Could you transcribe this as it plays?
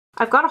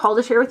I've got a haul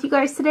to share with you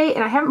guys today,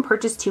 and I haven't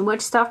purchased too much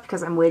stuff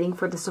because I'm waiting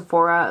for the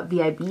Sephora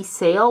VIB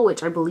sale,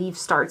 which I believe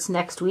starts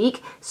next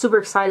week. Super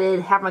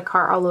excited, have my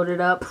cart all loaded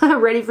up,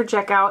 ready for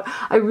checkout.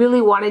 I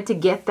really wanted to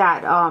get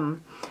that,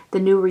 the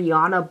new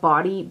Rihanna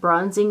body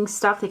bronzing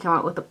stuff. They come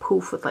out with a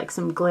poof with like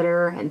some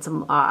glitter and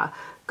some, a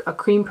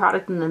cream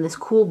product, and then this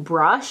cool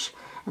brush.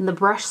 And the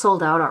brush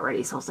sold out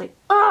already, so I was like,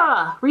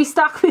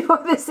 restock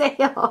before the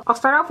sale. I'll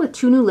start off with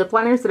two new lip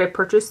liners that I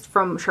purchased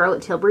from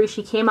Charlotte Tilbury.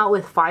 She came out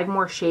with 5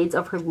 more shades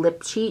of her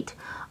Lip Cheat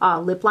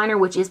lip liner,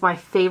 which is my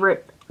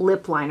favorite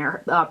lip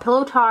liner.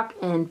 Pillow Talk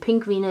and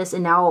Pink Venus,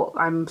 and now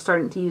I'm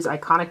starting to use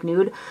Iconic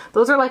Nude.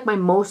 Those are like my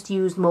most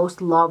used,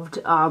 most loved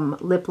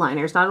lip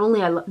liners. Not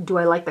only do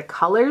I like the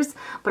colors,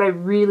 but I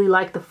really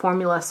like the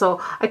formula.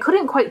 So I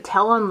couldn't quite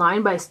tell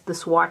online by the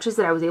swatches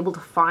that I was able to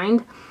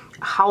find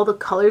how the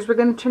colors were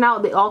going to turn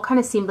out. They all kind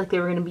of seemed like they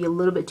were going to be a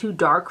little bit too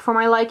dark for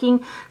my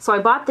liking. So I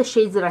bought the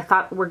shades that I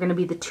thought were going to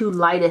be the 2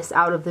 lightest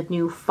out of the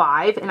new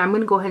 5. And I'm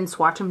going to go ahead and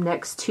swatch them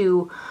next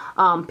to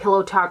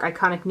Pillow Talk,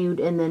 Iconic Nude,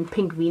 and then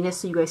Pink Venus,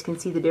 so you guys can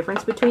see the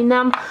difference between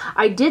them.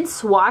 I did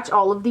swatch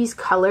all of these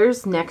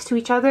colors next to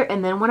each other,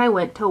 and then when I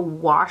went to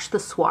wash the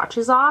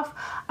swatches off,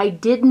 I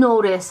did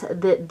notice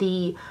that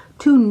the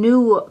 2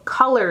 new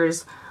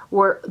colors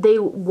they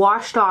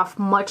washed off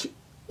much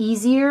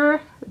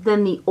easier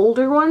than the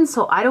older ones.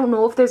 So I don't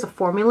know if there's a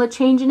formula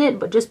change in it,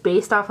 but just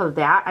based off of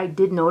that, I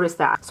did notice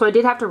that. So I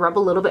did have to rub a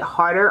little bit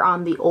harder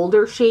on the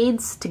older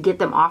shades to get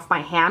them off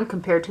my hand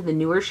compared to the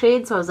newer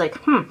shades. So I was like,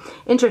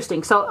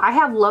 interesting. So I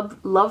have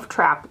Love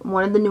Trap,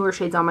 one of the newer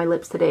shades, on my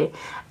lips today,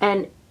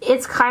 and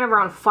it's kind of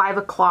around 5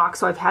 o'clock,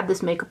 so I've had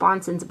this makeup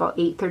on since about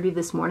 8:30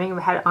 this morning.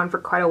 I've had it on for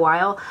quite a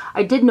while.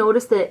 I did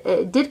notice that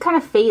it did kind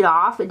of fade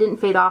off. It didn't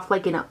fade off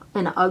like in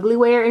an ugly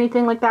way or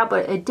anything like that,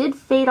 but it did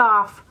fade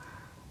off.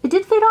 It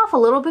did fade off a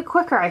little bit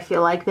quicker, I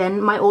feel like,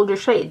 than my older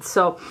shades.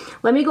 So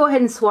let me go ahead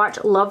and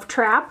swatch Love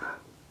Trap,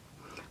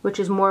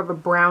 which is more of a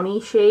brownie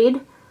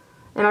shade.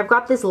 And I've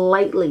got this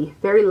lightly,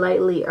 very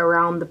lightly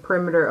around the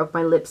perimeter of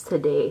my lips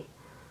today.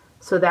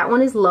 So that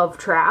one is Love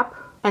Trap.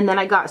 And then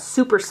I got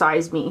Super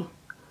Size Me.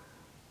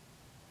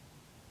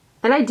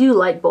 And I do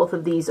like both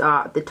of these,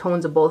 the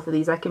tones of both of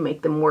these. I can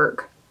make them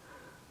work.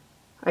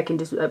 I can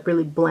just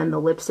really blend the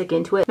lipstick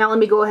into it. Now let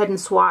me go ahead and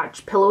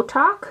swatch Pillow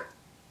Talk.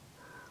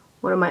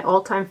 One of my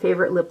all-time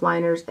favorite lip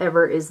liners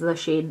ever is the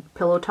shade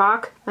Pillow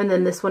Talk. And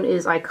then this one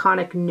is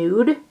Iconic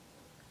Nude.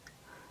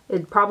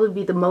 It'd probably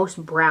be the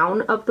most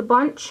brown of the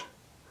bunch.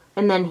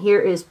 And then here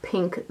is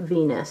Pink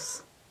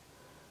Venus,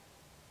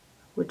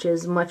 which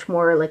is much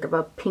more like of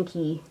a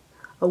pinky,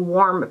 a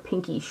warm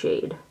pinky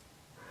shade.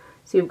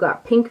 So you've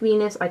got Pink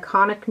Venus,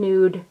 Iconic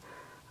Nude,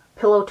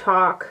 Pillow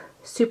Talk,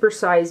 Super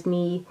Size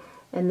Me,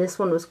 and this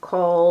one was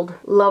called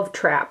Love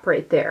Trap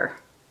right there.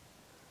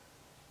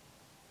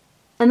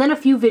 And then a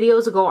few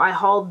videos ago, I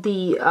hauled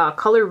the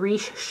Color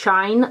Riche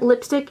Shine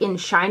lipstick in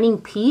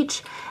Shining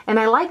Peach. And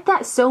I liked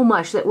that so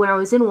much that when I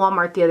was in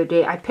Walmart the other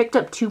day, I picked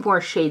up 2 more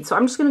shades. So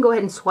I'm just going to go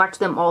ahead and swatch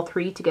them all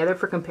 3 together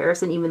for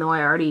comparison, even though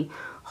I already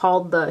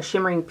hauled the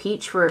Shimmering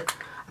Peach I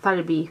thought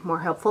it'd be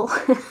more helpful.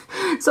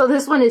 So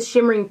this one is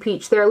Shimmering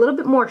Peach. They're a little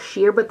bit more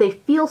sheer, but they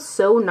feel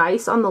so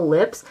nice on the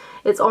lips.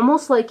 It's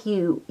almost like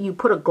you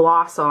put a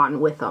gloss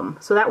on with them.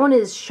 So that one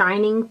is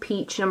Shining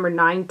Peach number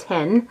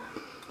 910.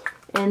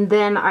 And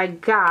then I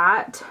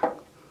got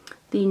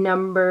the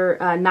number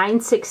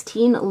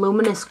 916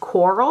 Luminous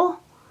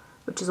Coral,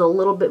 which is a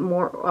little bit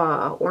more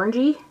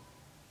orangey.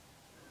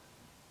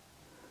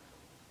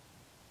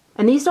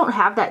 And these don't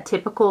have that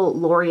typical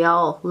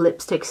L'Oreal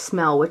lipstick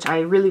smell, which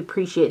I really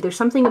appreciate. There's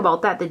something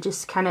about that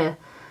just kind of,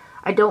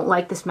 I don't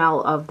like the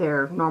smell of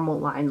their normal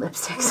line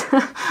lipsticks.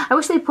 I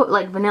wish they put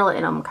like vanilla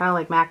in them, kind of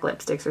like MAC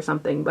lipsticks or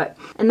something.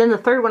 And then the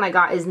third one I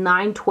got is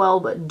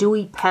 912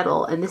 Dewy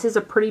Petal, and this is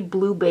a pretty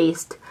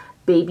blue-based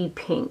baby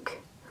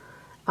pink.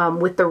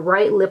 With the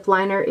right lip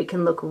liner, it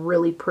can look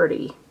really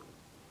pretty.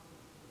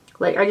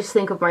 Like, I just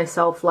think of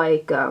myself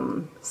like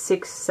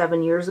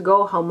 6-7 years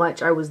ago, how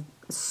much I was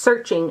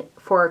searching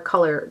for a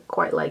color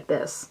quite like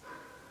this.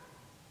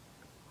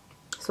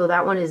 So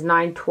that one is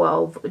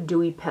 912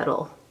 Dewy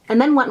Petal.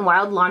 And then Wet n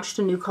Wild launched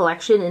a new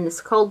collection, and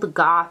it's called the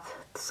Goth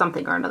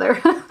something or another.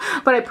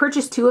 But I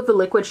purchased 2 of the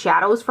liquid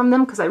shadows from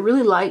them because I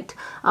really liked,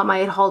 I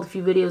had hauled a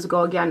few videos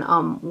ago again,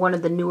 one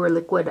of the newer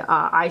liquid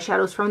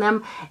eyeshadows from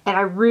them, and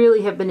I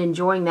really have been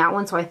enjoying that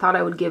one, so I thought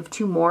I would give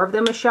 2 more of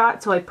them a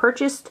shot. So I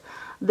purchased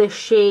the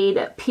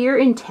shade Pure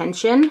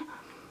Intention,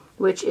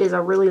 which is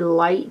a really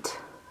light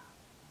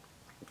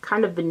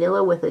kind of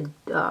vanilla with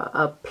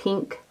a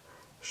pink,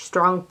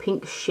 strong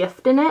pink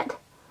shift in it.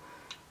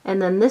 And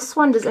then this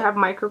one, does it have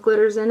micro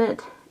glitters in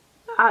it?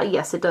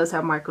 Yes, it does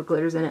have micro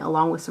glitters in it,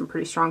 along with some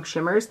pretty strong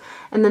shimmers.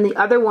 And then the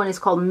other one is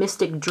called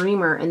Mystic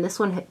Dreamer, and this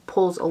one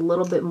pulls a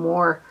little bit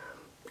more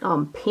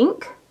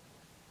pink.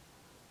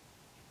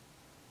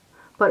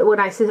 But when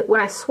I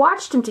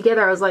swatched them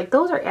together, I was like,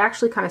 those are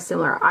actually kind of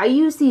similar. I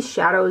use these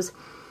shadows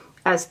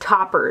as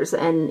toppers,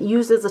 and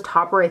used as a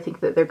topper, I think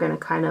that they're going to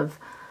kind of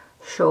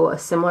show a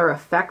similar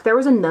effect. There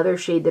was another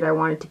shade that I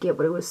wanted to get,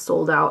 but it was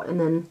sold out, and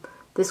then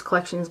This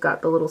collection's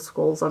got the little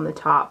skulls on the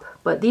top.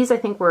 But these I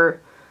think were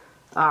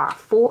 $3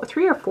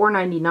 or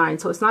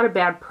 $4.99, so it's not a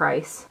bad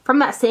price. From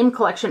that same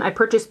collection, I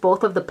purchased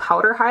both of the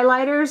powder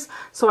highlighters.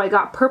 So I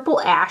got Purple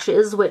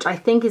Ashes, which I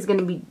think is going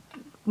to be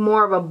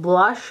more of a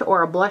blush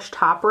or a blush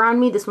topper on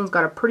me. This one's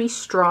got a pretty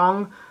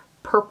strong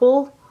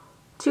purple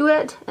to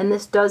it, and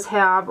this does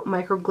have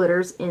micro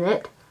glitters in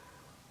it.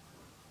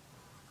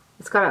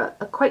 It's got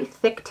a quite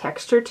thick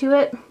texture to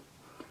it.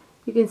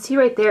 You can see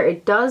right there,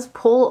 it does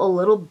pull a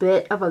little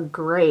bit of a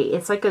gray.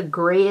 It's like a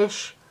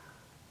grayish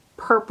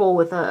purple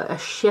with a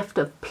shift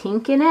of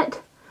pink in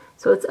it.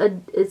 So it's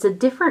a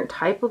different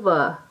type of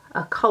a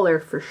color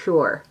for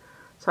sure.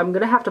 So I'm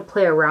going to have to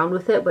play around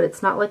with it, but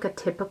it's not like a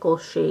typical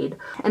shade.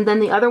 And then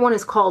the other one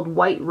is called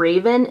White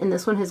Raven, and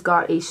this one has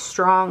got a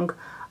strong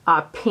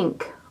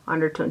pink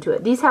undertone to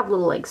it. These have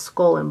little like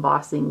skull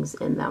embossings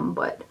in them,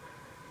 but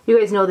you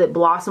guys know that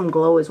Blossom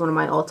Glow is one of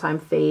my all-time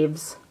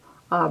faves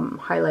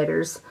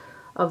highlighters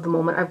of the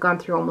moment. I've gone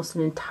through almost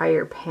an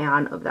entire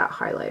pan of that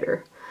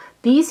highlighter.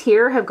 These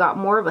here have got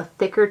more of a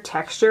thicker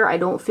texture. I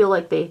don't feel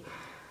like they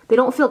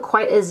don't feel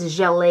quite as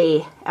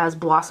gelée as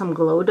Blossom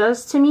Glow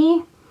does to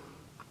me,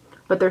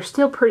 but they're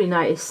still pretty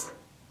nice.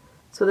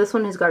 So this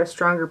one has got a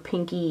stronger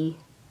pinky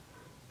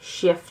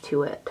shift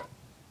to it.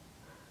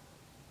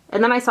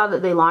 And then I saw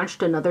that they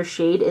launched another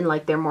shade in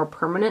like their more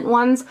permanent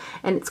ones,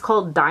 and it's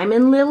called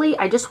Diamond Lily.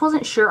 I just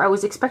wasn't sure. I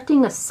was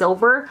expecting a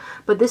silver,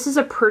 but this is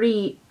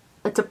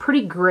it's a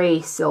pretty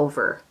gray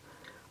silver.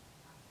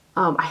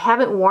 I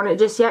haven't worn it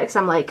just yet because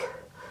I'm like,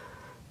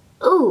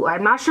 ooh,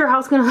 I'm not sure how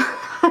it's gonna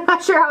I'm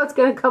not sure how it's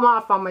gonna come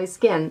off on my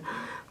skin.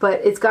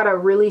 But it's got a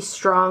really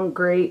strong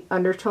gray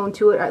undertone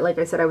to it. Like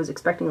I said, I was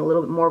expecting a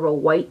little bit more of a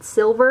white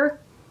silver.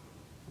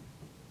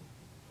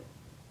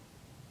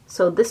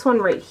 So this one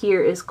right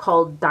here is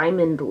called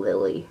Diamond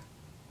Lily.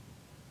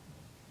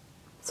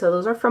 So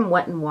those are from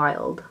Wet n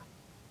Wild.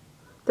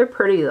 They're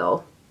pretty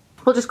though.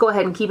 We'll just go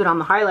ahead and keep it on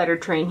the highlighter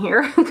train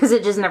here because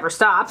it just never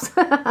stops.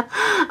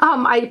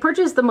 I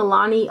purchased the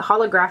Milani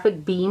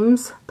Holographic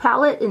Beams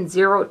palette in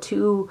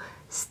 02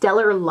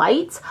 Stellar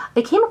Lights.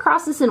 I came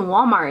across this in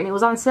Walmart and it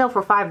was on sale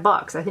for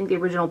 $5. I think the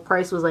original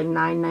price was like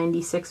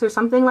 $9.96 or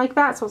something like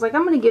that. So I was like,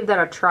 I'm going to give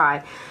that a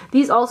try.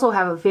 These also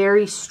have a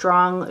very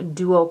strong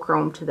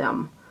duochrome to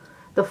them.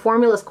 The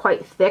formula is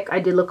quite thick. I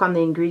did look on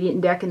the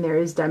ingredient deck and there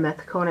is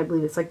dimethicone. I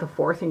believe it's like the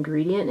 4th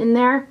ingredient in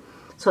there.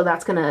 So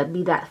that's going to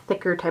be that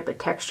thicker type of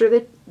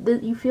texture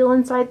that you feel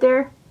inside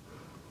there.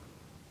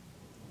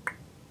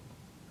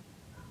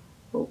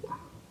 Oh.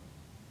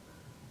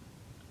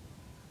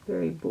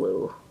 Very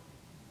blue.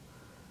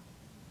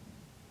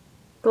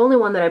 The only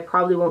one that I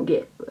probably won't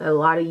get a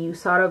lot of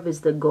use out of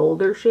is the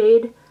golder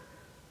shade,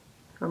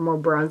 or more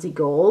bronzy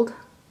gold.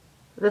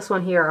 This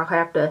one here, I'll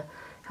have to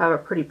have a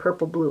pretty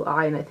purple blue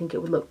eye and I think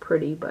it would look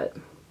pretty, but...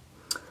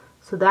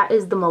 So that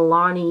is the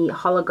Milani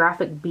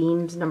Holographic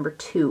Beams number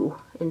 2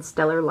 in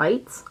Stellar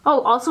Lights.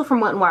 Oh, also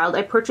from Wet n Wild,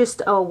 I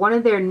purchased one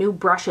of their new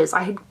brushes.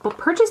 I had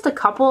purchased a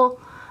couple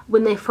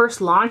when they first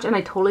launched and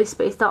I totally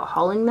spaced out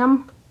hauling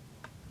them.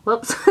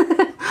 Whoops.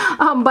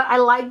 But I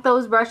like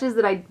those brushes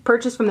that I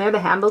purchased from there. The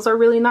handles are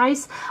really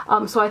nice.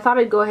 So I thought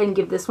I'd go ahead and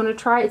give this one a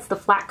try. It's the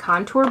Flat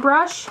Contour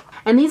Brush.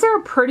 And these are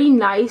a pretty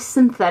nice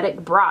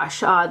synthetic brush.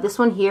 This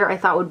one here I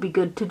thought would be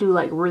good to do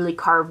like really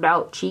carved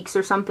out cheeks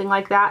or something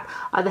like that.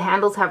 The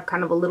handles have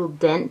kind of a little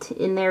dent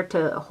in there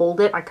to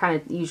hold it. I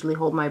kind of usually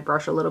hold my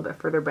brush a little bit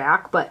further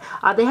back. But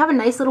they have a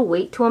nice little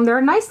weight to them. They're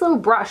a nice little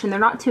brush and they're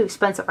not too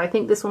expensive. I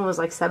think this one was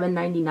like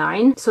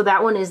 $7.99. So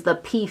that one is the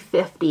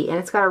P50 and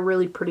it's got a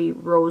really pretty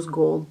rose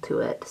gold to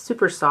it.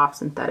 Super soft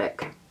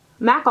synthetic.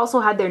 MAC also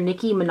had their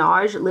Nicki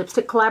Minaj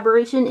lipstick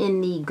collaboration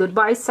in the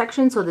Goodbyes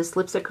section, so this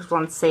lipstick was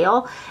on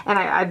sale, and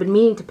I've been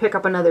meaning to pick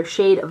up another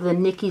shade of the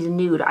Nicki's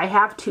Nude. I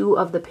have 2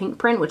 of the pink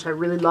print, which I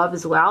really love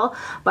as well,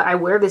 but I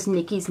wear this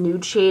Nicki's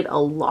Nude shade a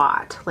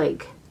lot.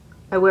 Like,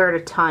 I wear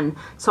it a ton.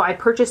 So I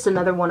purchased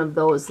another one of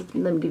those.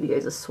 Let me give you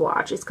guys a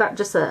swatch. It's got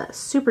just a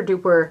super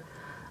duper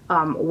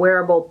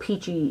wearable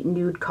peachy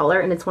nude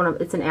color, and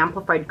it's an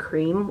amplified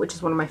cream, which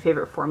is one of my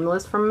favorite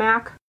formulas from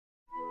MAC.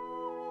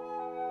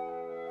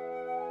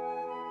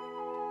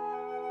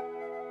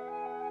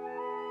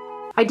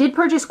 I did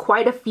purchase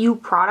quite a few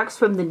products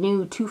from the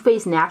new Too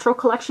Faced Natural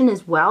collection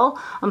as well,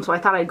 so I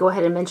thought I'd go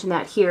ahead and mention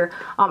that here.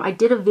 I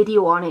did a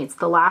video on it. It's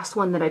the last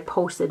one that I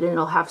posted, and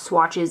it'll have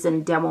swatches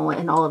and demo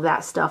and all of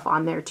that stuff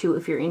on there too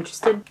if you're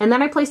interested. And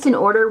then I placed an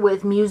order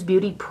with Muse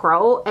Beauty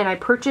Pro, and I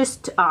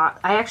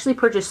actually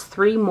purchased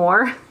 3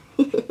 more.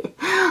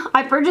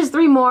 I purchased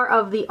 3 more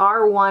of the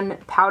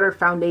R1 powder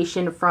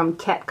foundation from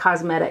Kett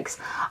Cosmetics.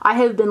 I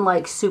have been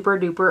like super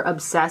duper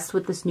obsessed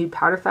with this new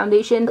powder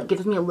foundation. It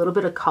gives me a little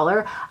bit of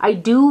color. I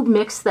do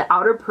mix the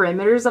outer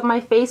perimeters of my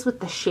face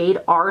with the shade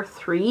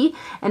R3,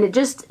 and it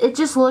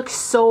just looks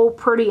so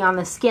pretty on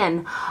the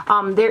skin.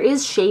 There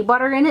is shea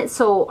butter in it,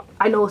 so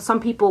I know some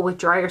people with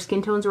drier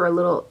skin tones are a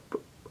little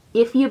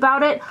iffy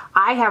about it.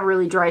 I have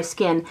really dry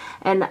skin,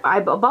 and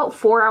about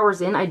 4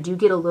 hours in, I do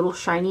get a little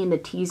shiny in the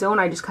T-zone.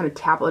 I just kind of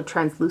tap a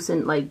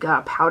translucent like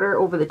powder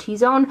over the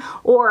T-zone,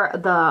 or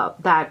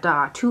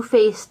that Too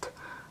Faced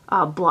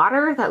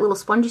blotter, that little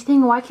spongy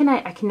thing. Why can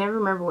I can never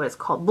remember what it's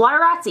called.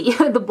 Blotterazzi.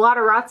 The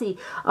Blotterazzi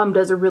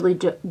does a really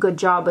good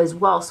job as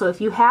well. So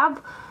if you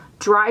have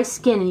dry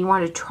skin and you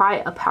want to try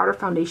a powder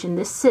foundation,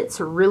 this sits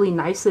really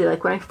nicely.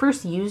 Like when I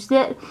first used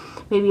it,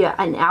 maybe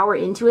an hour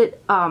into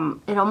it,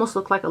 it almost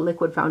looked like a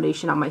liquid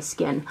foundation on my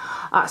skin.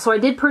 So I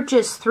did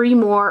purchase 3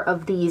 more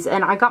of these,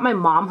 and I got my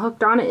mom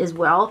hooked on it as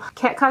well.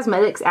 Kett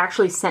Cosmetics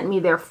actually sent me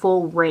their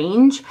full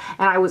range,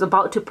 and I was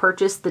about to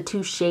purchase the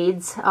 2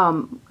 shades,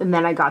 and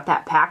then I got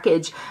that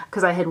package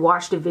because I had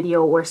watched a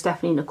video where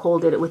Stephanie Nicole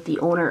did it with the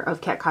owner of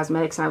Kett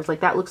Cosmetics, and I was like,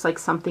 that looks like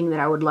something that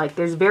I would like.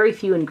 There's very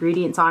few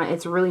ingredients on it.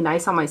 It's really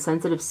nice on my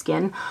sensitive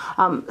skin.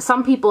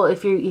 Some people,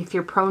 if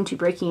you're prone to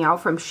breaking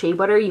out from shea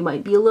butter, you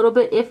might be a little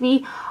bit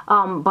iffy,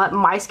 but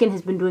my skin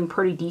has been doing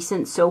pretty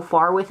decent so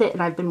far with it,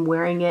 and I've been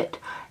wearing it.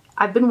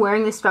 I've been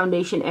wearing this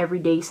foundation every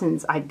day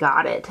since I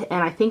got it,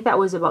 and I think that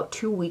was about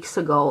 2 weeks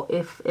ago,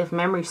 if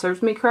memory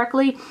serves me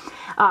correctly.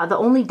 The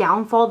only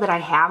downfall that I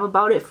have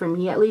about it, for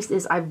me at least,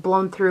 is I've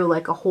blown through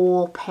like a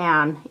whole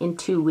pan in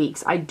 2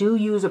 weeks. I do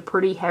use a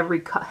pretty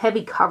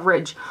heavy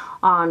coverage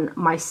on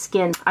my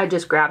skin. I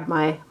just grabbed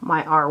my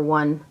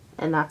R1,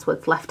 and that's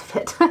what's left of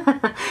it.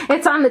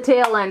 It's on the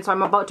tail end, so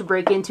I'm about to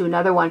break into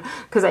another one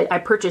because I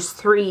purchased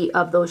 3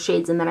 of those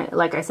shades, and then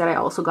like I said, I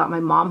also got my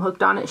mom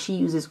hooked on it. She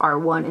uses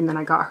R1, and then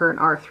I got her an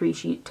R3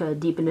 sheet to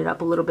deepen it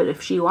up a little bit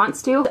if she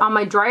wants to. On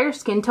my drier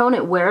skin tone,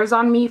 it wears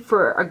on me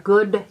for a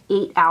good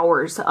 8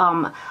 hours.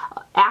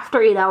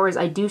 After 8 hours,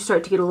 I do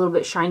start to get a little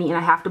bit shiny, and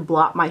I have to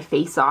blot my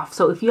face off.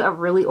 So if you have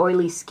really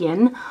oily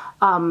skin,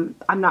 I'm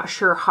not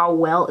sure how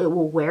well it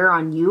will wear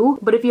on you,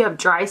 but if you have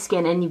dry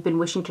skin and you've been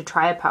wishing to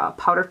try a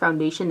powder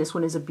foundation, this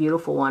one is a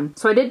beautiful one.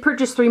 So I did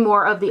purchase 3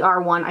 more of the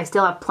R1. I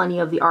still have plenty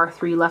of the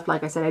R3 left.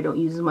 Like I said, I don't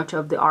use as much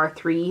of the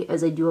R3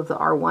 as I do of the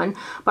R1,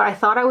 but I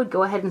thought I would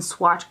go ahead and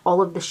swatch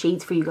all of the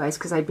shades for you guys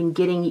because I've been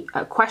getting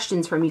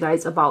questions from you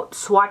guys about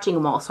swatching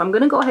them all. So I'm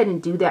going to go ahead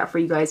and do that for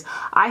you guys.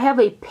 I have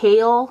a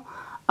pale,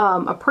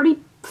 a pretty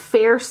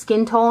fair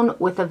skin tone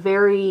with a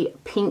very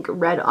pink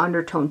red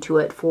undertone to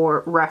it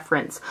for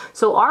reference.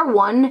 So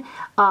R1,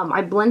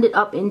 I blend it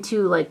up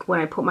into, like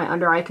when I put my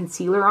under eye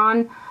concealer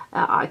on,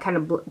 I kind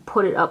of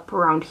put it up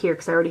around here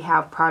because I already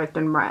have product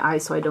under my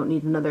eyes, so I don't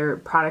need another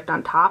product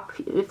on top,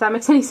 if that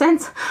makes any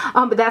sense.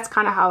 But that's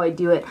kind of how I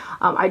do it.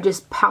 I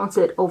just pounce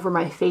it over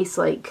my face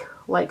like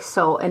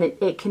so, and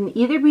it can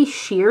either be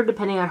sheer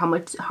depending on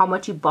how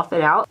much you buff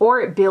it out,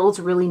 or it builds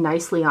really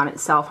nicely on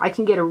itself. I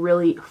can get a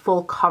really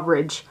full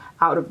coverage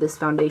out of this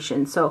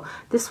foundation. So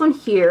this one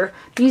here,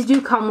 these do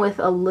come with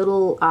a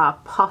little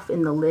puff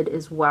in the lid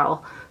as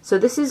well. So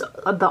this is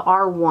the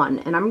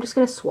R1, and I'm just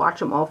going to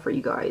swatch them all for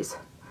you guys.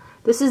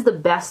 This is the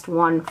best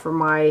one for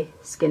my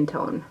skin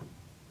tone.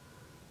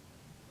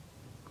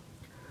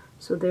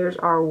 So there's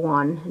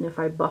R1, and if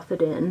I buff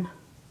it in,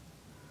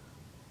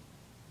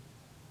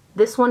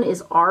 this one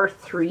is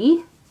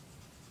R3.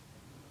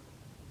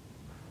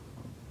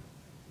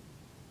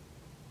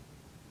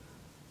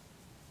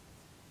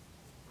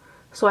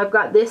 So I've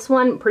got this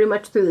one pretty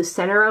much through the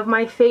center of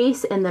my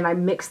face, and then I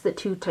mix the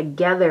 2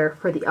 together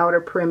for the outer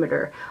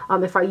perimeter.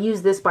 If I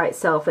use this by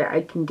itself,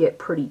 I can get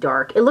pretty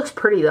dark. It looks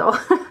pretty though.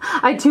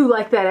 I do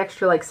like that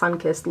extra like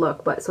sun-kissed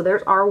look. But so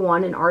there's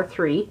R1 and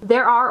R3.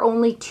 There are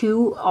only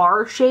 2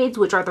 R shades,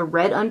 which are the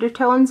red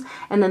undertones,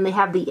 and then they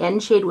have the N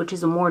shade, which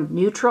is a more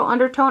neutral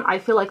undertone. I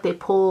feel like they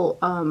pull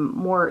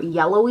more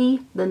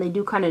yellowy than they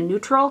do kind of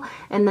neutral.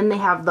 And then they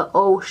have the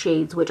O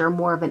shades, which are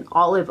more of an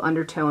olive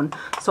undertone.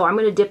 So I'm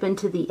going to dip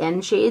into the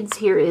N shades.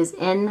 Here is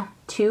N2.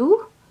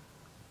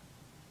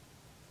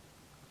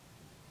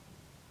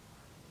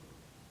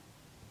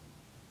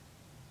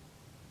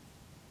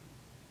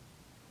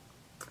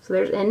 So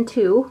there's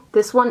N2.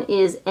 This one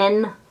is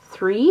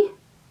N3.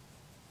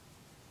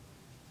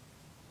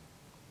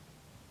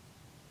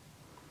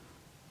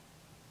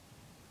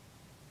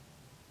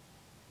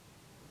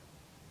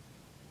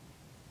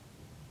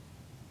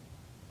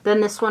 Then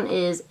this one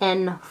is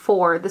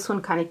N4. This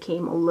one kind of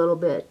came a little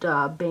bit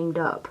banged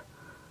up.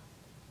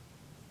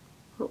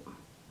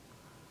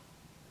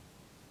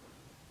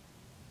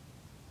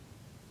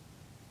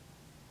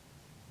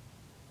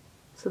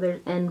 So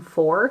there's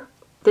N4.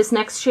 This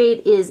next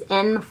shade is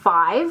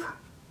N5.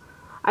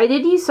 I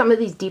did use some of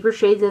these deeper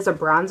shades as a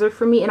bronzer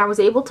for me, and I was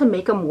able to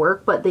make them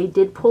work, but they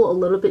did pull a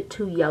little bit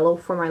too yellow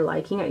for my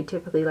liking. I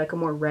typically like a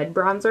more red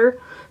bronzer.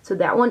 So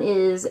that one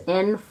is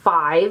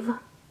N5.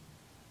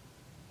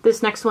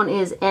 This next one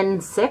is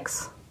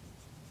N6.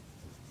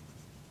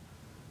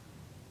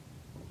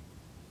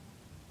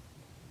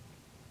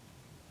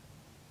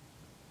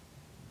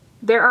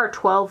 There are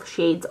 12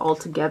 shades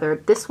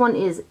altogether. This one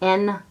is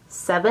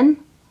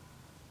N7.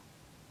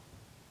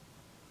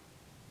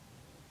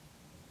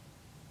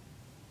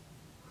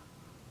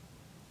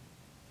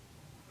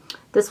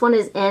 This one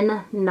is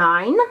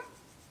N9.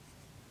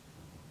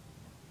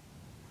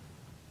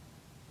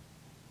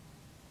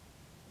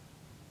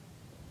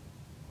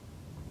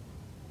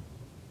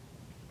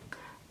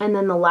 And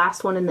then the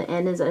last one in the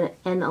N is an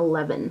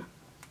N11.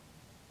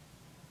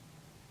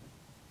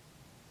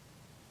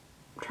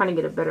 I'm trying to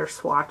get a better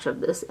swatch of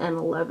this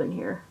N11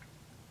 here.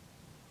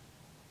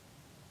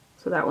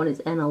 So that one is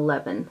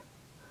N11.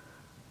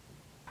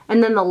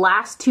 And then the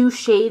last two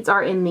shades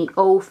are in the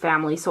O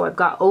family. So I've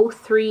got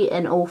 03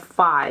 and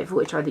 05,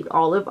 which are the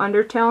olive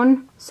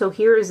undertone. So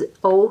here is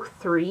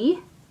 03.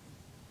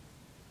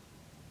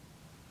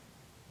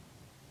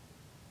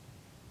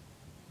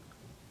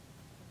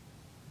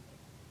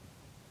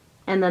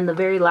 And then the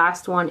very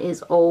last one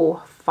is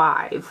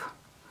 05,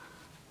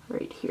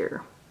 right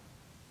here.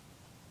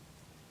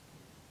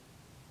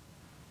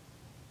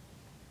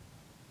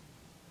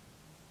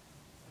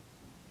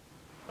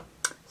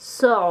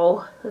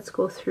 So let's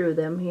go through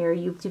them here.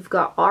 You've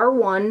got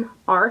R1,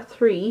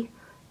 R3,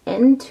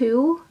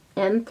 N2,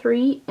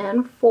 N3,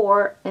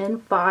 N4,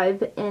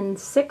 N5,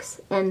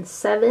 N6,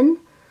 N7,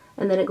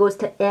 and then it goes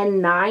to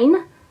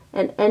N9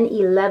 and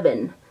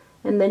N11.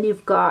 And then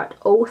you've got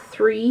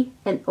 03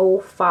 and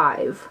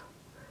 05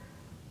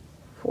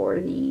 for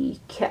the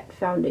Kett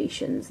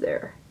foundations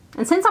there.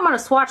 And since I'm on a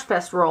Swatch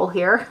Fest roll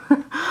here,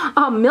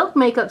 Milk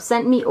Makeup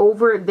sent me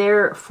over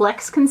their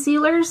Flex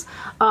concealers.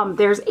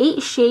 There's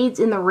 8 shades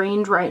in the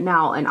range right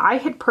now, and I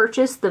had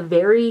purchased the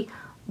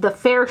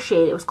fair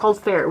shade. It was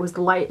called Fair. It was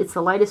it's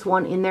the lightest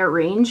one in their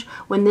range.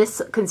 When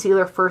this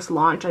concealer first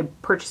launched, I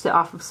purchased it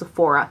off of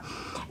Sephora.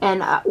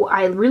 And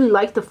I really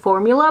liked the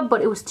formula,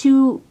 but it was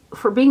too,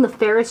 for being the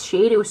fairest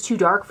shade, it was too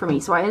dark for me.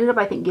 So I ended up,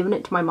 I think, giving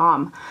it to my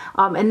mom.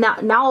 And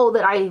now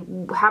that I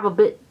have a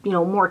bit,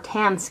 more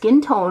tan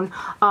skin tone,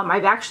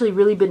 I've actually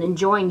really been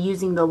enjoying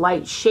using the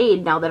light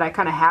shade now that I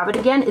kind of have it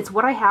again. It's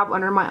what I have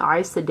under my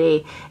eyes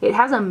today. It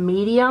has a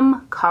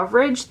medium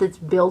coverage that's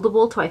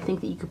buildable to, I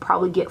think that you could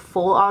probably get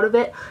full out of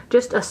it.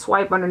 Just a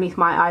swipe underneath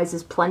my eyes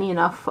is plenty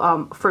enough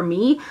for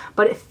me,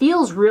 but it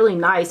feels really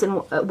nice. And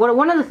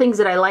one of the things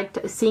that I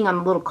liked seeing on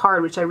the little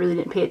card, which I really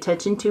didn't pay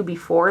attention to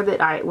before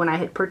when I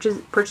had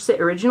purchased it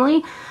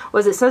originally,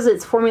 was it says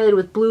it's formulated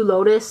with blue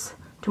lotus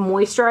to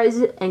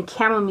moisturize it and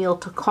chamomile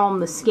to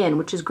calm the skin,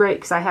 which is great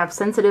because I have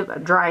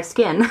sensitive dry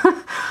skin.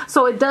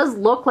 So it does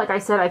look, like I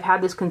said, I've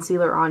had this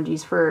concealer on,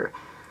 geez, for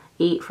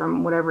 8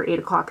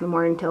 o'clock in the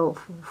morning till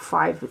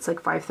 5. It's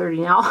like 5:30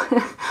 now.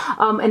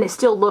 And it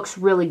still looks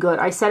really good.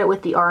 I set it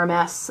with the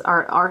RMS,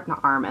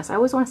 not RMS, I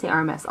always want to say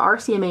RMS,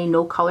 RCMA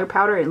No Color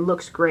Powder. It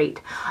looks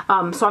great.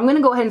 So I'm going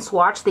to go ahead and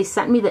swatch. They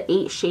sent me the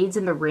 8 shades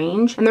in the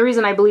range. And the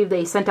reason I believe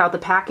they sent out the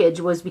package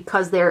was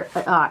because they're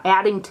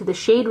adding to the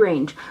shade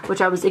range,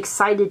 which I was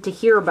excited to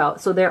hear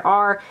about. So there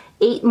are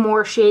 8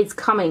 more shades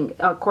coming,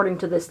 according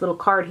to this little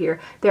card here.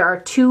 There are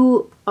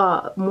 2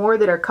 more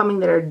that are coming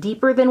that are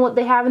deeper than what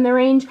they have in the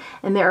range,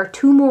 and there are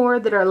 2 more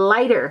that are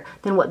lighter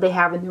than what they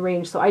have in the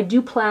range. So I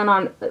do plan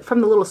on,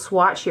 from the little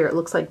swatch here, it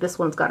looks like this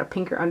one's got a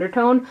pinker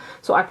undertone.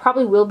 So I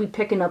probably will be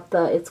picking up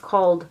it's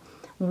called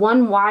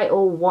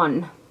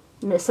 1Y01,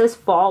 and it says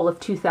fall of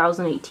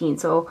 2018.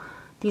 So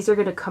these are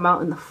going to come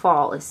out in the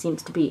fall, it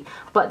seems to be.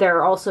 But there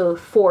are also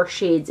 4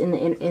 shades in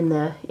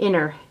the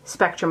inner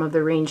spectrum of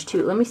the range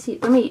too. Let me see.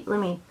 Let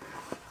me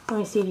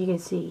see if you can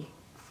see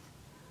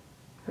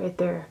right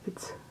there.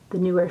 It's the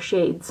newer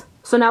shades.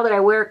 So now that I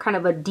wear kind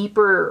of a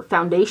deeper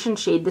foundation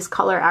shade, this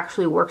color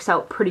actually works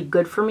out pretty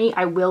good for me.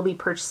 I will be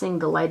purchasing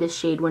the lightest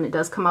shade when it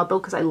does come out though,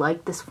 because I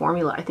like this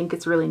formula. I think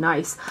it's really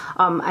nice.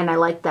 And I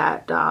like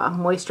that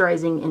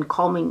moisturizing and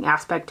calming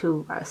aspect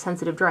to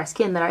sensitive dry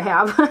skin that I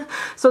have.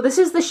 So this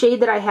is the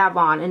shade that I have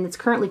on, and it's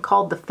currently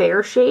called the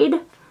Fair shade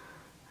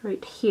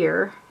right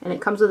here. And it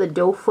comes with a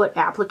doe foot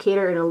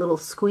applicator and a little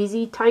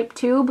squeezy type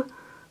tube.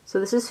 So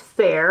this is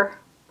Fair.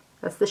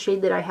 That's the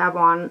shade that I have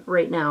on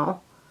right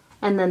now.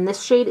 And then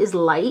this shade is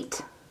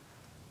Light.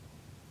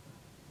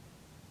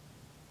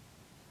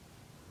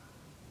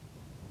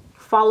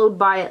 Followed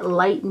by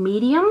Light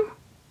Medium.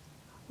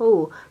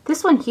 Oh,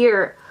 this one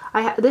here,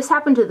 this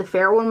happened to the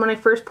Fair one when I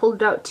first pulled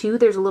it out too.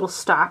 There's a little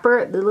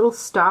stopper. The little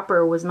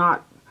stopper was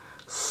not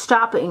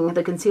stopping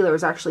the concealer. It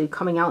was actually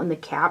coming out in the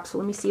cap. So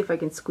let me see if I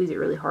can squeeze it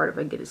really hard, if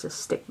I can get it to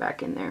stick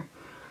back in there.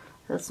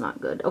 That's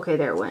not good. Okay,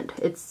 there it went.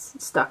 It's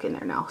stuck in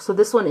there now. So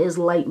this one is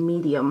Light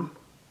Medium.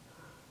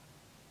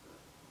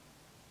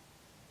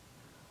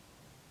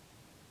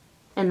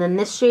 And then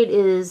this shade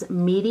is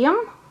Medium.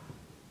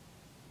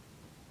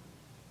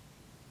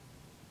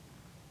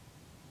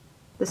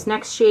 This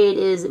next shade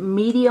is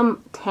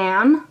Medium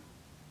Tan.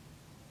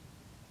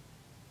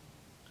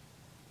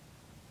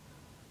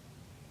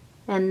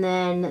 And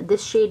then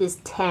this shade is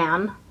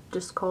Tan,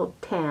 just called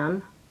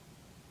Tan.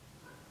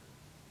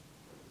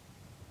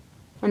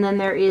 And then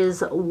there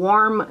is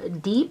Warm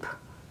Deep.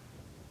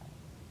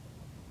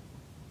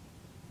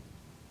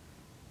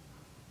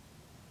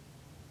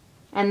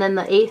 And then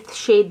the 8th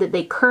shade that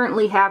they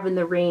currently have in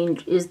the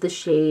range is the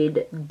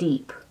shade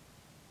Deep.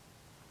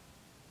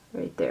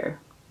 Right there.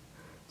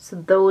 So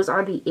those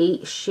are the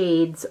 8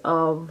 shades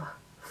of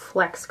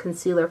Flex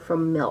Concealer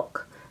from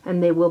Milk.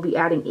 And they will be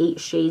adding 8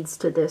 shades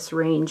to this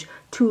range.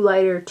 2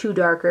 lighter, 2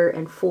 darker,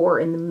 and 4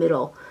 in the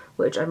middle,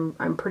 which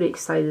I'm pretty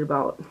excited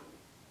about.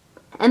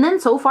 And then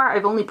so far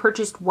I've only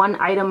purchased one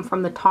item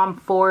from the Tom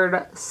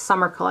Ford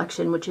summer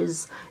collection, which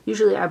is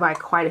usually I buy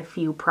quite a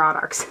few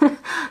products.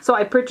 So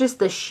I purchased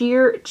the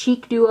Sheer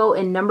Cheek Duo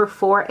in number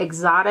 4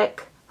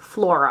 Exotic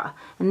Flora,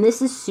 and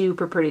this is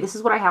super pretty. This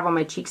is what I have on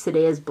my cheeks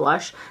today as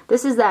blush.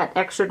 This is that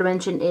Extra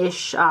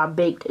Dimension-ish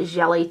baked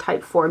jelly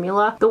type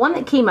formula. The one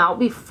that came out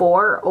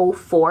before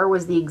 04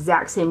 was the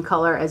exact same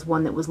color as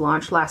one that was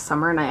launched last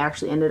summer, and I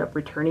actually ended up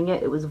returning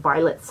it. It was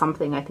Violet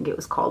something, I think it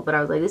was called, but I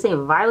was like, this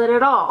ain't violet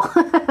at all.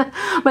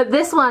 But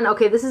this one,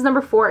 okay, this is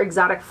number 4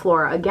 Exotic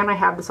Flora. Again, I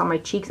have this on my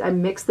cheeks. I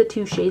mixed the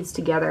two shades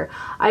together.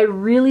 I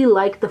really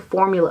like the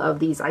formula of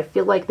these. I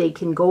feel like they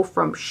can go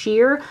from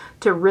sheer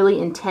to really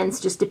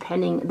intense, just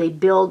depending. They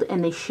build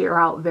and they sheer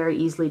out very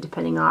easily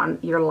depending on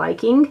your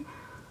liking.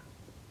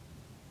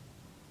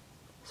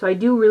 So I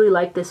do really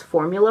like this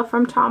formula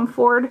from Tom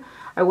Ford.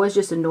 I was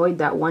just annoyed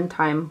that one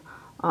time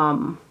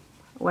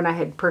when I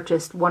had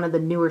purchased one of the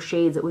newer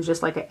shades. It was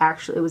just like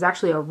it was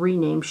actually a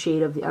renamed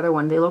shade of the other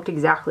one. They looked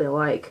exactly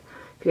alike.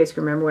 If you guys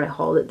can remember when I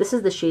hauled it. This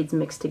is the shades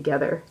mixed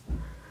together.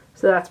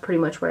 So that's pretty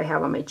much what I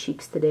have on my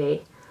cheeks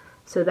today.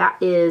 So that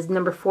is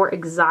number 4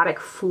 Exotic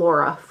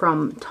Flora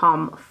from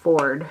Tom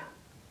Ford.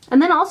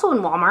 And then also in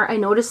Walmart, I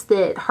noticed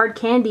that Hard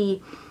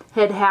Candy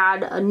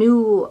had a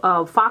new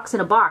Fox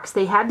in a Box.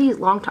 They had these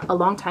a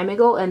long time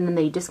ago, and then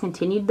they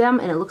discontinued them,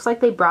 and it looks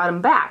like they brought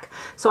them back.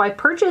 So I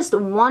purchased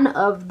one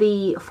of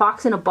the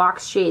Fox in a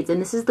Box shades,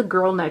 and this is the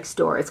Girl Next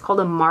Door. It's called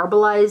a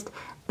Marbleized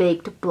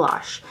Baked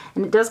Blush,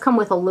 and it does come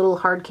with a little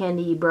Hard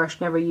Candy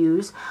brush, never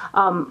use.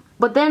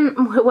 But then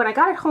when I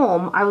got it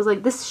home, I was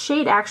like, this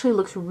shade actually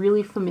looks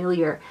really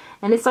familiar,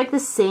 and it's like the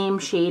same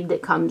shade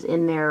that comes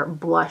in their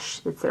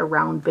blush, that's their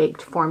round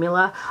baked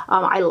formula.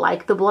 I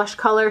like the blush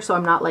color, so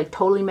I'm not like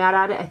totally mad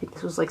at it. I think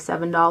this was like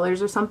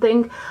 $7 or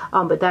something,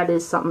 but that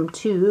is something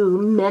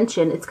to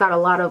mention. It's got a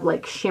lot of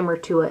like shimmer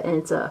to it, and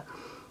it's a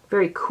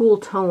very cool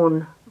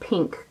tone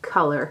pink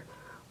color.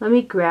 Let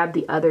me grab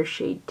the other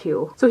shade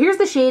too. So here's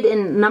the shade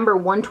in number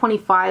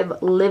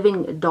 125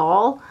 Living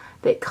Doll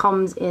that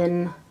comes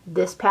in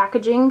this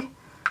packaging.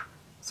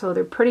 So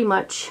they're pretty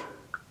much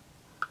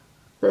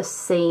the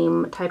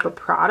same type of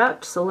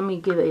product. So let me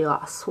give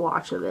a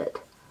swatch of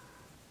it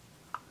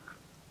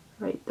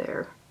right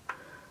there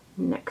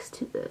next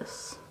to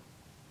this.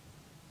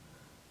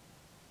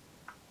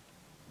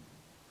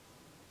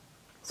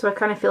 So I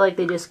kind of feel like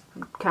they just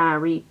kind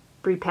of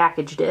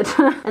repackaged it.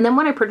 And then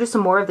when I purchased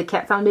some more of the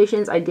Kett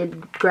foundations, I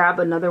did grab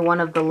another one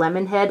of the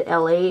Lemonhead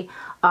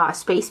LA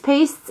Space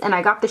Pastes, and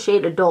I got the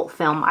shade Adult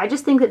Film. I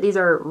just think that these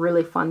are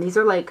really fun. These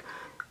are like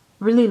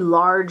really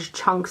large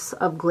chunks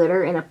of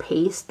glitter in a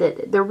paste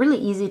that they're really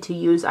easy to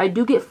use. I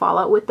do get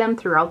fallout with them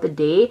throughout the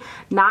day.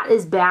 Not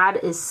as bad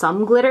as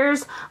some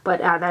glitters, but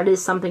that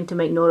is something to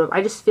make note of.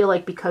 I just feel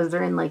like because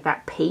they're in like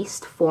that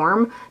paste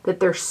form that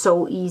they're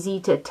so easy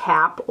to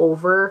tap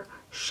over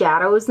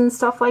shadows and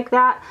stuff like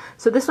that.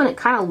 So this one, it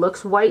kind of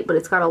looks white, but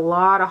it's got a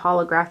lot of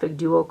holographic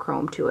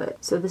duochrome to it.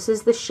 So this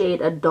is the shade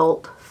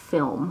Adult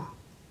Film.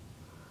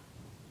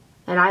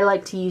 And I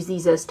like to use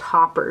these as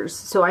toppers.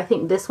 So I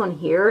think this one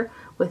here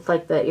with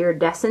like the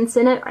iridescence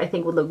in it, I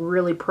think would look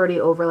really pretty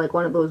over like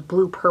one of those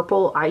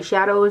blue-purple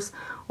eyeshadows,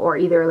 or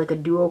either like a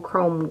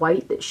duochrome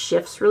white that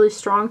shifts really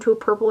strong to a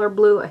purple or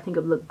blue. I think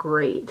it would look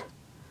great.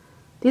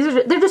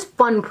 They're just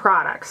fun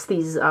products,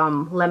 these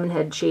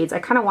Lemonhead shades. I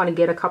kind of want to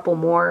get a couple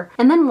more.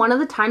 And then one of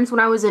the times when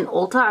I was in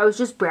Ulta, I was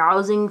just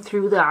browsing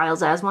through the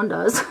aisles, as one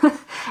does,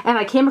 and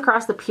I came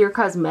across the Pure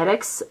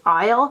Cosmetics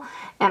aisle,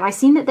 and I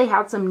seen that they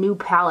had some new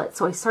palettes.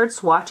 So I started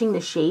swatching the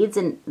shades,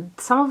 and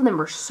some of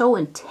them are so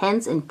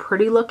intense and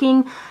pretty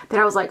looking that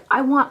I was like,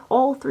 I want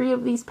all 3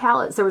 of these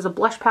palettes. There was a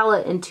blush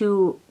palette and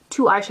two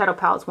eyeshadow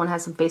palettes. One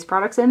has some face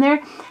products in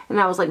there, and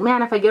I was like,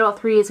 man, if I get all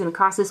 3, it's gonna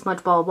cost this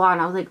much, blah blah blah.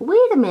 And I was like,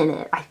 wait a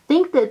minute, I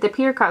think that the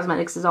Pure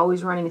Cosmetics is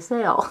always running a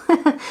sale.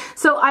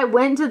 So I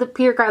went to the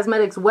Pure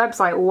Cosmetics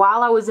website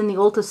while I was in the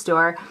Ulta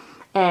store,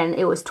 and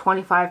it was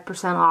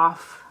 25%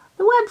 off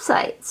the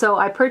website. So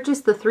I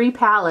purchased the 3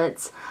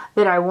 palettes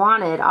that I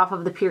wanted off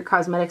of the Pure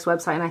Cosmetics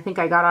website, and I think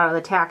I got out of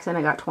the tax and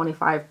I got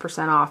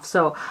 25% off.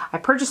 So I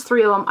purchased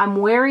 3 of them. I'm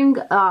wearing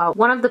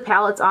one of the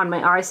palettes on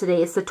my eyes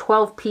today. It's the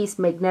 12-piece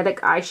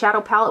magnetic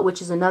eyeshadow palette,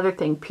 which is another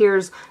thing.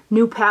 Pure's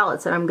new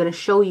palettes that I'm going to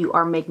show you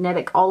are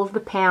magnetic. All of the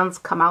pans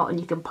come out and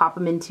you can pop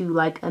them into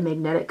like a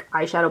magnetic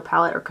eyeshadow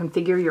palette or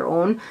configure your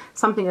own.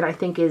 Something that I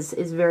think is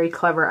very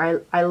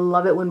clever. I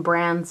love it when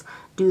brands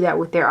do that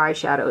with their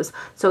eyeshadows.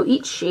 So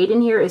each shade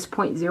in here is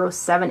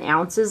 0.07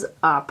 ounces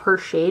per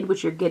shade,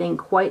 which you're getting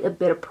quite a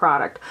bit of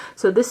product.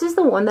 So this is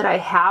the one that I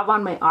have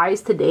on my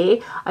eyes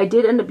today. I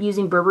did end up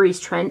using Burberry's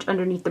Trench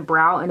underneath the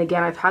brow, and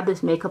again, I've had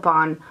this makeup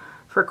on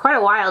for quite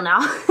a while now.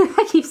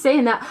 I keep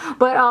saying that,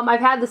 but I've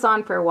had this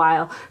on for a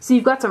while. So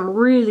you've got some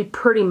really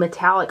pretty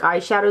metallic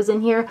eyeshadows in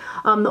here.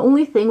 The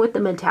only thing with the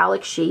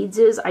metallic shades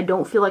is I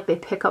don't feel like they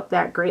pick up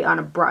that great on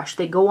a brush.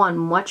 They go on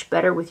much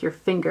better with your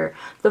finger.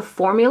 The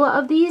formula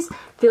of these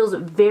feels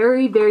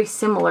very, very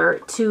similar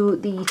to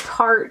the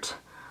Tarte.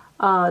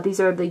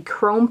 These are the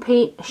Chrome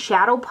Paint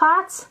Shadow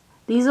Pots.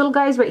 These little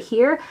guys right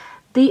here.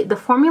 The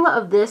formula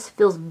of this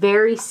feels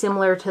very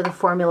similar to the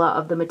formula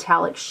of the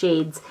metallic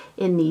shades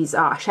in these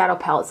shadow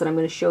palettes that I'm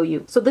going to show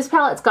you. So this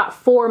palette's got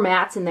 4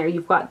 mattes in there.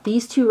 You've got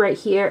these 2 right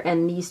here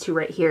and these 2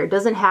 right here. It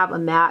doesn't have a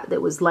matte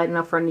that was light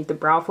enough for underneath the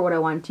brow for what I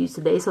wanted to use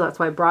today, so that's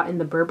why I brought in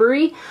the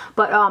Burberry.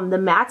 But the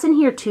mattes in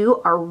here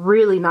too are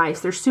really nice.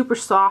 They're super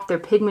soft, they're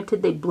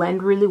pigmented, they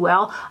blend really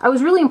well. I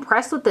was really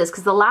impressed with this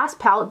because the last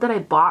palette that I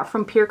bought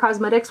from Pure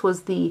Cosmetics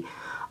was the,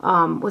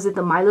 was it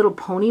the My Little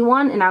Pony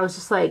one? And I was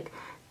just like,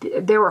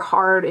 they were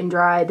hard and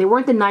dry. They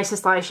weren't the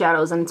nicest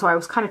eyeshadows, and so I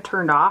was kind of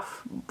turned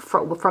off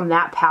from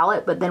that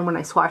palette. But then when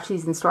I swatched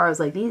these in store, I was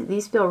like,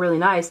 these feel really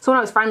nice. So when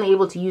I was finally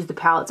able to use the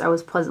palettes, I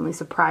was pleasantly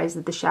surprised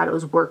that the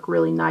shadows work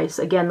really nice.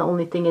 Again, the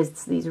only thing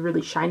is these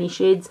really shiny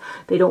shades,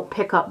 they don't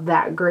pick up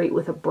that great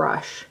with a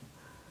brush,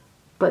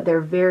 but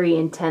they're very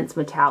intense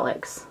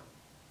metallics.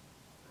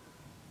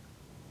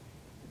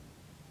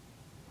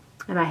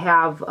 And I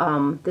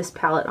have this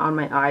palette on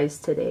my eyes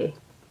today.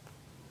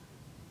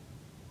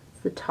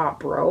 The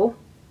top row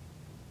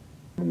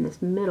and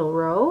this middle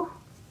row.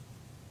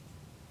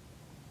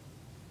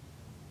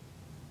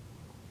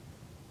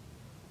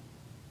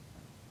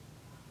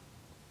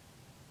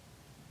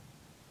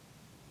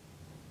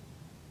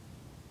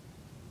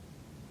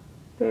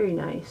 Very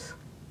nice.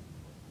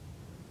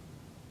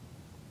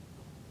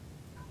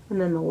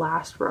 And then the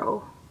last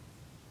row.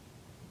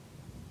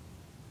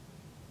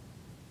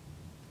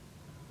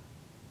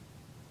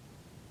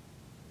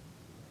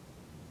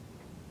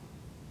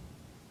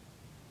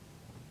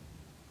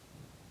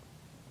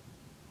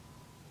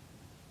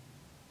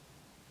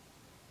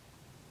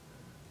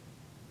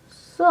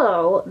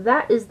 So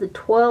that is the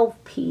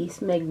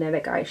 12-piece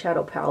magnetic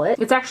eyeshadow palette.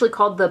 It's actually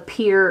called the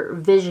Pure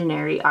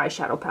Visionary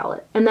eyeshadow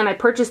palette. And then I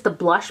purchased the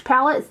blush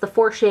palette. It's the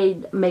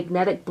 4-shade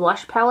magnetic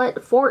blush palette,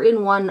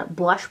 4-in-1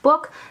 blush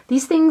book.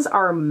 These things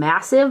are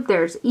massive.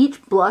 There's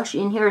each blush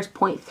in here is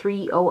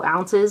 0.30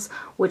 ounces,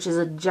 which is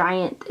a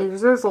giant,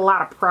 there's a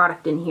lot of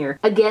product in here.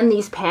 Again,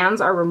 these pans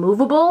are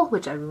removable,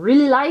 which I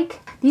really like.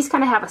 These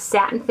kind of have a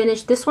satin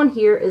finish. This one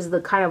here is the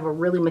kind of a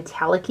really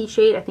metallic-y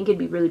shade. I think it'd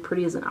be really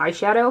pretty as an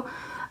eyeshadow.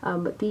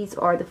 But these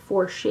are the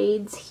 4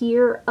 shades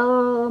here.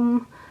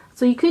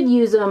 So you could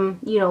use them,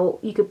 you know,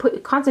 you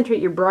could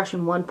concentrate your brush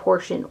in one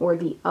portion or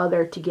the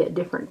other to get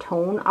different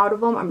tone out of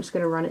them. I'm just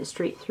going to run it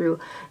straight through.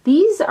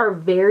 These are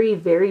very,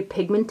 very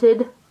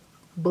pigmented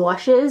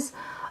blushes.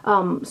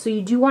 So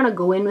you do want to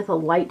go in with a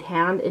light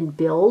hand and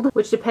build,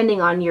 which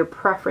depending on your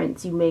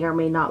preference, you may or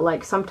may not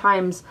like.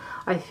 Sometimes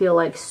I feel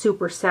like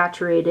super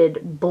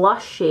saturated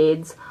blush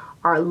shades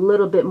are a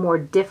little bit more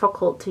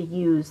difficult to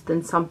use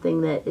than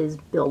something that is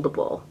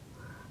buildable,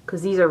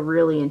 because these are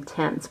really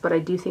intense, but I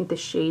do think the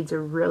shades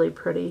are really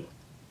pretty.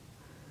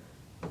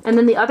 And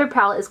then the other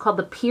palette is called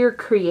the Pure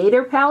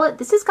Creator palette.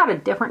 This has got a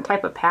different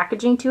type of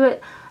packaging to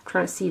it. I'm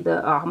trying to see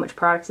the how much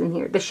product's in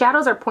here. The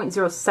shadows are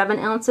 0.07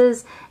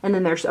 ounces, and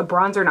then there's a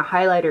bronzer and a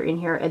highlighter in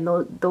here, and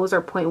those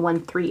are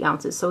 0.13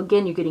 ounces. So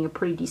again, you're getting a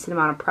pretty decent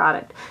amount of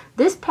product.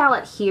 This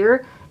palette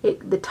here,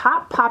 the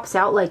top pops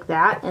out like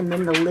that, and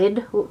then the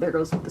lid, oh, there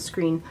goes the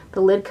screen.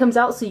 The lid comes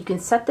out, so you can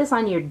set this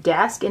on your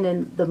desk, and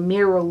then the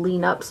mirror will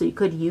lean up, so you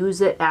could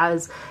use it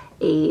as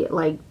a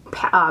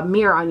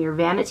mirror on your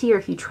vanity, or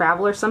if you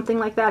travel or something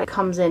like that, it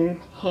comes in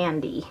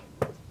handy.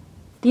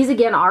 These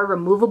again are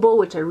removable,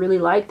 which I really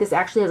like. This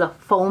actually has a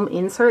foam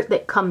insert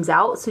that comes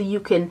out, so you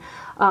can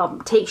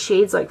take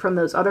shades like from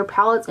those other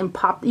palettes and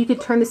pop. You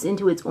could turn this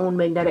into its own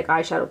magnetic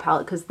eyeshadow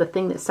palette, because the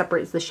thing that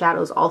separates the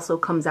shadows also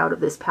comes out of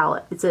this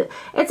palette. It's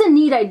a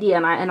neat idea,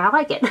 and I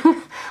like it.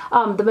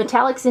 The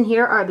metallics in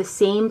here are the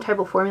same type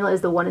of formula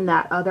as the one in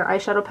that other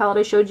eyeshadow palette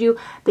I showed you.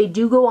 They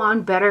do go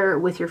on better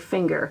with your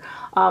finger.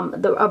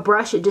 A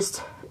brush,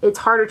 it's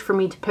harder for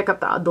me to pick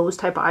up those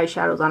type of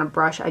eyeshadows on a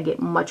brush. I get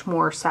much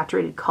more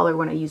saturated color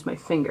when I use my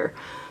finger.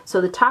 So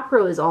the top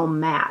row is all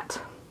matte.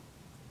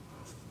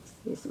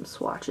 Here's some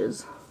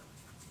swatches.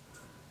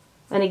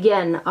 And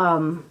again,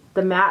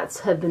 the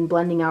mattes have been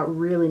blending out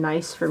really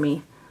nice for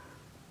me.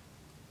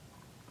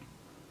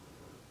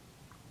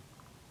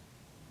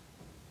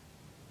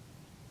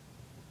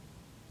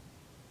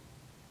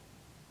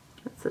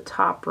 That's the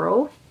top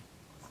row.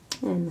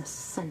 In the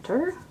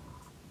center.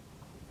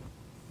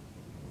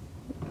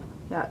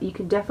 Yeah, you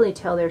can definitely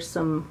tell there's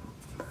some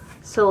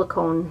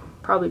silicone,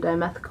 probably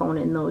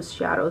dimethicone in those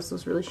shadows,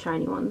 those really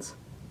shiny ones.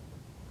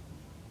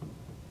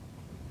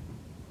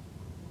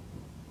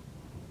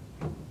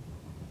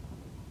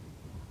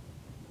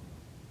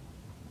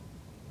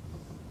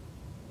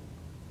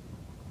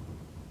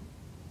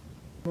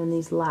 And then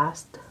these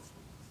last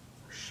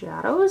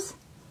shadows.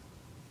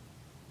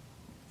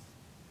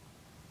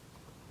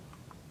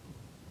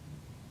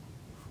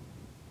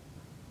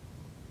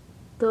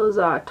 Those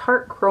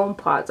Tarte Chrome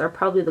Pots are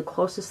probably the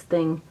closest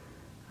thing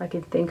I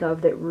can think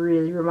of that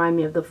really remind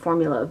me of the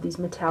formula of these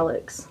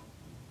metallics.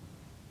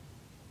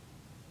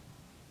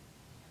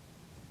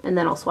 And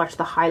then I'll swatch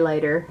the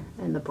highlighter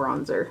and the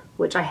bronzer,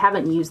 which I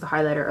haven't used the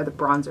highlighter or the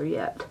bronzer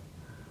yet.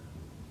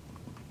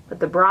 But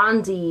the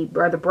bronzy,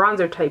 or the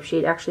bronzer type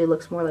shade actually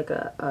looks more like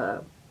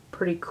a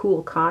pretty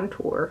cool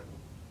contour.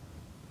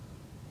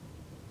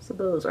 So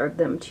those are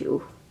them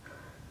too.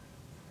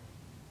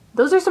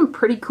 Those are some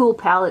pretty cool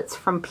palettes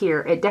from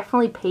Pier. It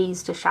definitely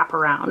pays to shop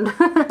around.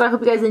 So I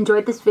hope you guys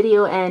enjoyed this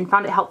video and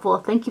found it helpful.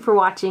 Thank you for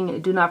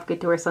watching. Do not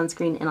forget to wear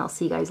sunscreen, and I'll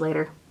see you guys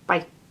later.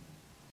 Bye.